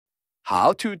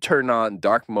how to turn on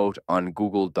dark mode on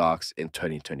Google Docs in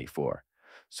 2024.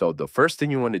 So the first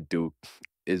thing you want to do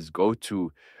is go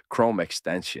to Chrome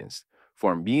extensions.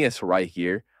 For me, it's right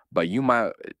here, but you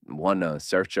might want to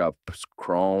search up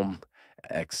Chrome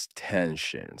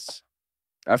extensions.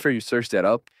 After you search that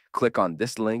up, click on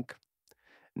this link.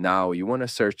 Now you want to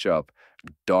search up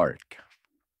dark.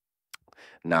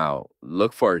 Now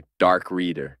look for dark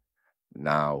reader.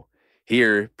 Now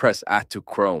here, press add to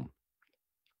Chrome.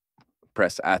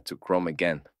 Press add to Chrome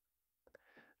again.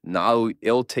 Now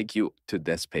it'll take you to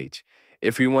this page.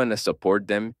 If you want to support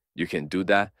them, you can do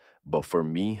that. But for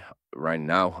me, right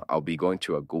now, I'll be going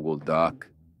to a Google Doc.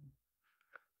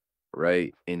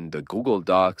 Right in the Google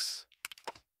Docs.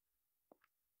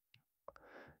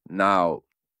 Now,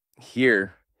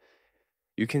 here,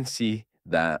 you can see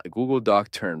that Google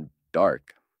Doc turned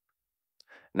dark.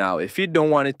 Now, if you don't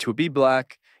want it to be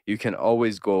black, you can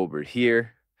always go over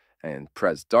here and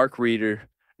press dark reader.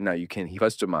 Now you can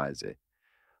customize it.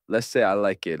 Let's say I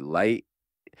like it light,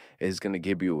 it's going to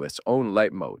give you its own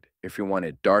light mode. If you want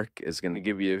it dark, it's going to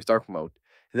give you its dark mode.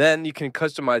 Then you can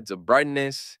customize the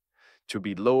brightness to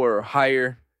be lower or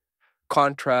higher,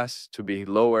 contrast to be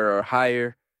lower or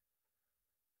higher.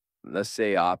 Let's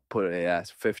say I put it as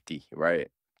 50, right?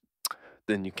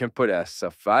 Then you can put it as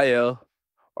sapphire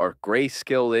or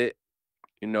grayscale it,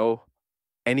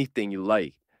 anything you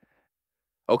like.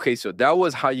 Okay, so that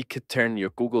was how you could turn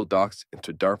your Google Docs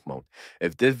into dark mode.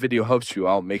 If this video helps you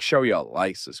out, make sure y'all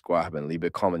like, subscribe, and leave a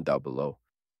comment down below.